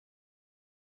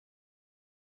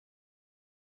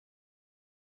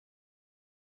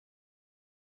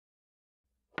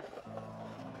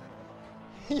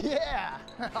Yeah,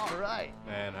 all right.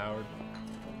 Man, Howard,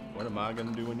 what am I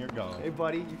gonna do when you're gone? Hey,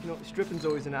 buddy, you can, stripping's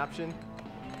always an option.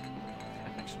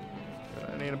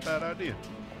 That ain't a bad idea.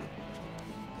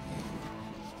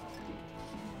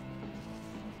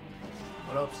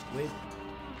 What up, Squid?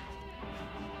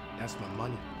 That's my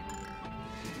money.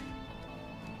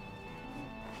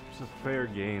 It's a fair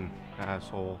game,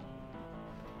 asshole.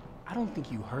 I don't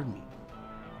think you heard me.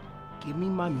 Give me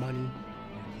my money,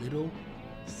 you little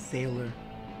sailor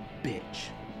bitch.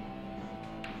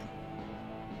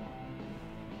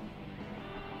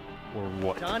 Or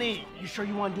what? Johnny, you sure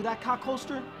you want to do that, cock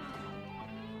holster?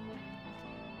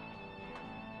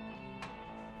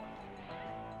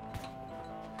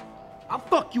 I'll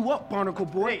fuck you up, barnacle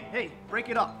boy. Hey, break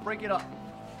it up, break it up.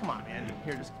 Come on, man.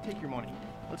 Here, just take your money.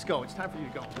 Let's go. It's time for you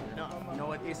to go. No, you know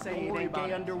what they say, it ain't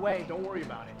gay underway. Don't worry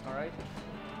about it, all right?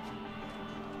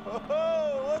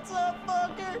 Oh, what's up,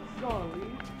 fucker? Go on, Lee.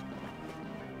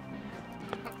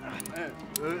 Man,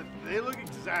 they look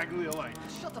exactly alike.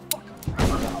 Shut the fuck up.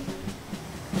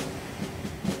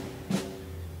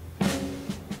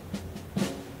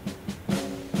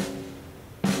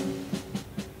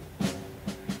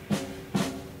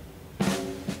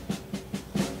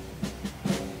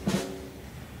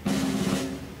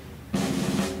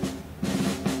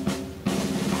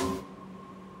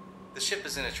 The ship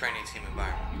is in a training team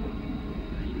environment.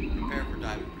 Prepare for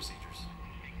diving procedures.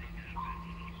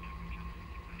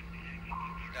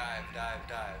 Dive, dive,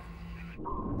 dive.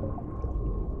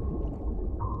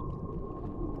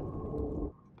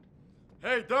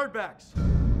 Hey, dirtbags!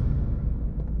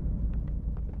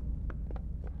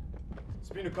 It's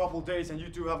been a couple days and you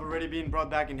two have already been brought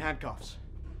back in handcuffs.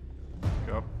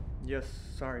 Yup. Yes,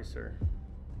 sorry, sir.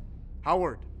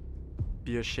 Howard,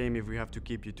 be a shame if we have to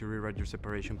keep you to rewrite your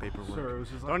separation paperwork. Sir, it was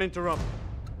just like... Don't interrupt.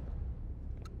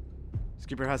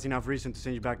 Skipper has enough reason to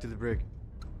send you back to the brig.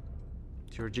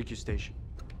 To your GQ station.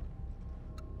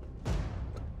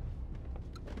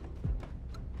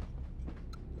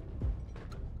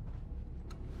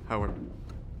 Howard.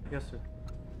 Yes, sir.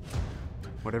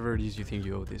 Whatever it is you think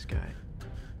you owe this guy,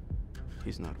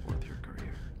 he's not worth your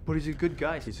career. But he's a good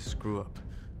guy. He's a screw-up.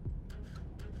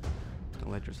 Don't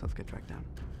let yourself get dragged down,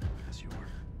 as you were.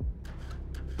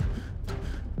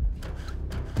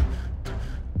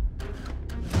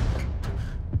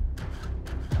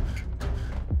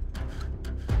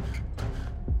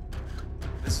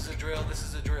 This is a drill, this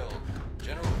is a drill.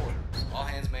 General quarters. All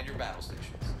hands man your battle stations.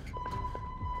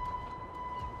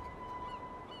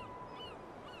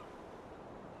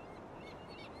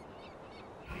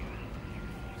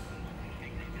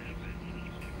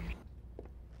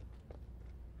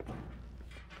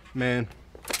 Man,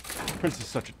 Prince is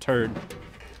such a turd.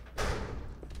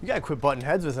 You gotta quit butting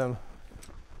heads with him.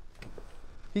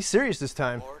 He's serious this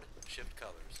time. Board, shift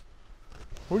colors.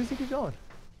 Where do you think you're going?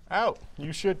 Out.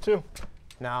 You should too.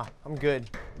 Nah, I'm good.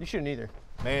 You shouldn't either.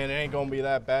 Man, it ain't gonna be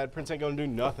that bad. Prince ain't gonna do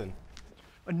nothing.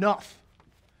 Enough.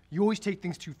 You always take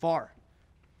things too far.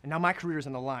 And now my career's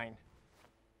on the line.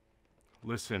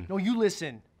 Listen. No, you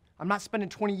listen. I'm not spending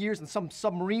 20 years in some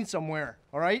submarine somewhere,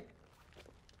 all right?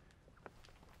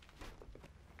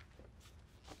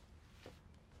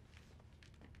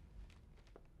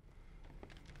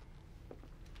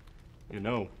 You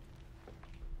know,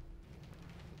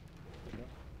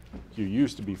 you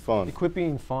used to be fun. You quit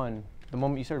being fun the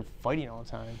moment you started fighting all the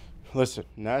time. Listen,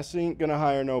 NASA ain't gonna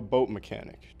hire no boat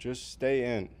mechanic. Just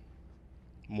stay in.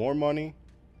 More money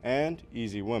and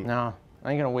easy women. Nah,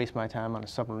 I ain't gonna waste my time on a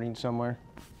submarine somewhere.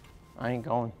 I ain't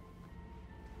going.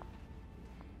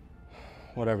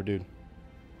 Whatever, dude.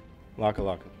 Laka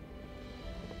laka.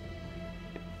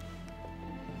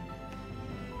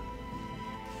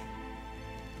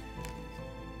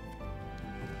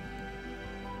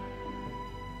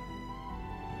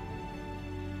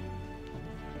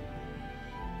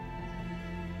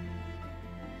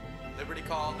 Liberty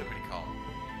call, liberty call.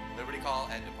 Liberty call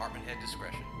at department head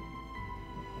discretion.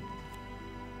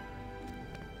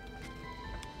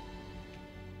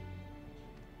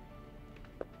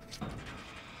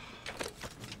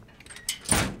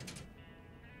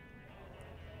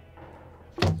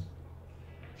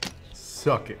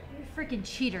 Suck it. You're a freaking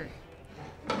cheater.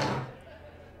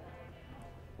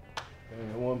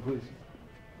 One, please.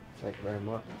 Thank you very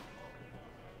much.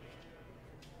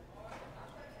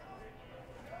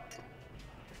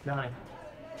 Nine.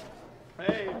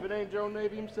 Hey, if it ain't Joe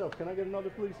Navy himself, can I get another,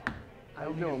 please? How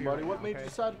you doing, buddy? What made you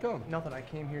decide to come? Nothing. I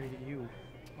came here to get you.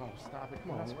 Oh, stop it.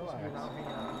 Come I'm on, not supposed to be relax. around hanging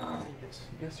out. I don't need this.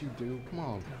 Yes, you do. Come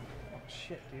on. Oh,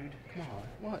 shit, dude. Come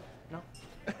on. What? No.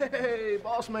 Hey,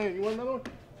 boss man, you want another one?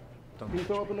 Don't Can you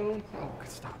throw up another one? Oh,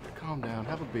 stop it. Calm down.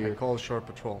 Have a beer. Call Shore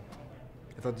Patrol.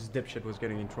 I thought this dipshit was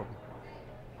getting in trouble.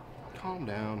 Calm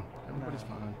down. Everybody's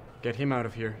fine. Get him out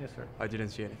of here. Yes, sir. I didn't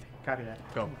see anything. Copy that.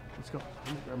 Go. Let's go.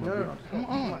 No. Come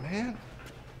on, man.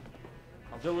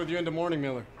 I'll deal with you in the morning,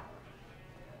 Miller.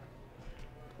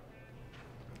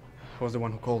 I was the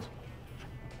one who called.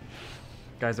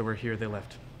 Guys that were here, they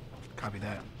left. Copy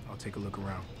that. I'll take a look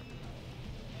around.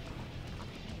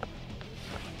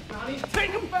 Johnny, take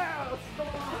him fast!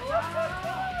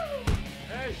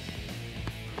 Hey!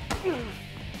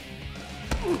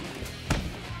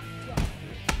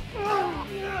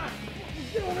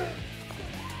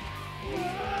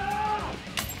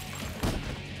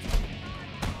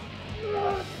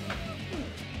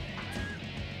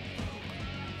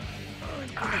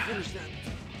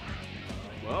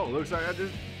 Well, looks like I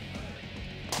just...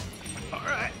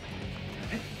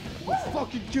 We'll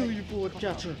fucking kill you, bullet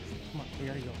catcher. Come on, we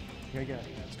gotta go. We gotta get out of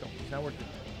here. Let's go. It's not working.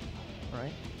 All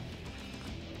right?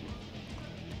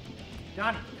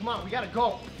 Donnie, come on, we gotta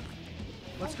go.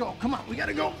 Let's go. Come on, we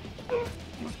gotta go.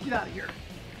 Let's get out of here.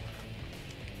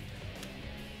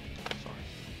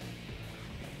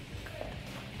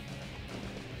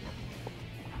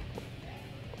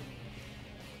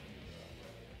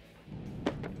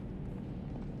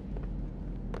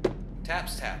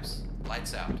 Taps, taps.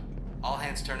 Lights out. All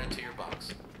hands turn into your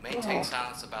bunks. Maintain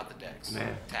silence about the decks.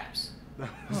 Man. Taps. That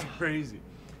was crazy.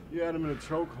 You had him in a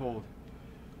chokehold.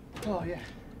 Oh, yeah.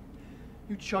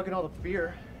 You chugging all the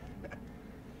beer.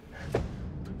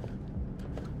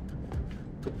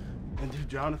 And dude,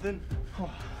 Jonathan, Oh,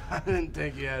 I didn't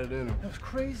think he had it in him. that was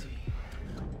crazy.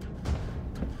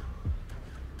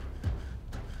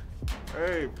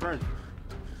 Hey, Prince.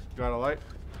 Got a light?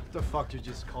 What the fuck you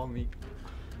just called me?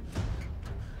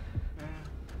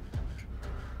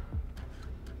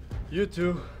 You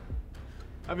two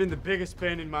have been the biggest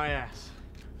pain in my ass.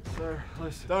 Sir,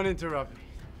 listen. Don't interrupt me.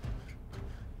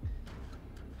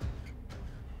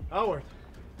 Howard,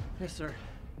 Yes, sir.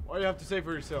 what do you have to say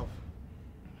for yourself?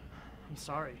 I'm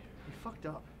sorry. We fucked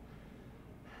up.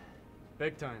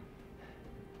 Big time.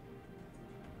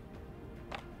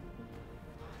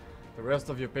 The rest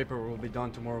of your paper will be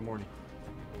done tomorrow morning.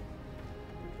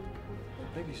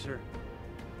 Thank you, sir.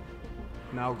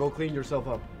 Now go clean yourself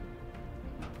up.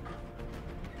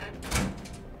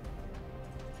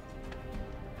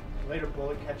 Later,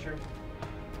 bullet catcher.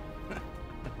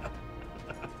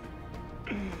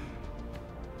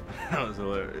 That was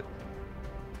hilarious.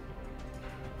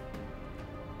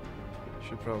 You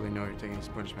should probably know you're taking his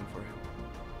punishment for him.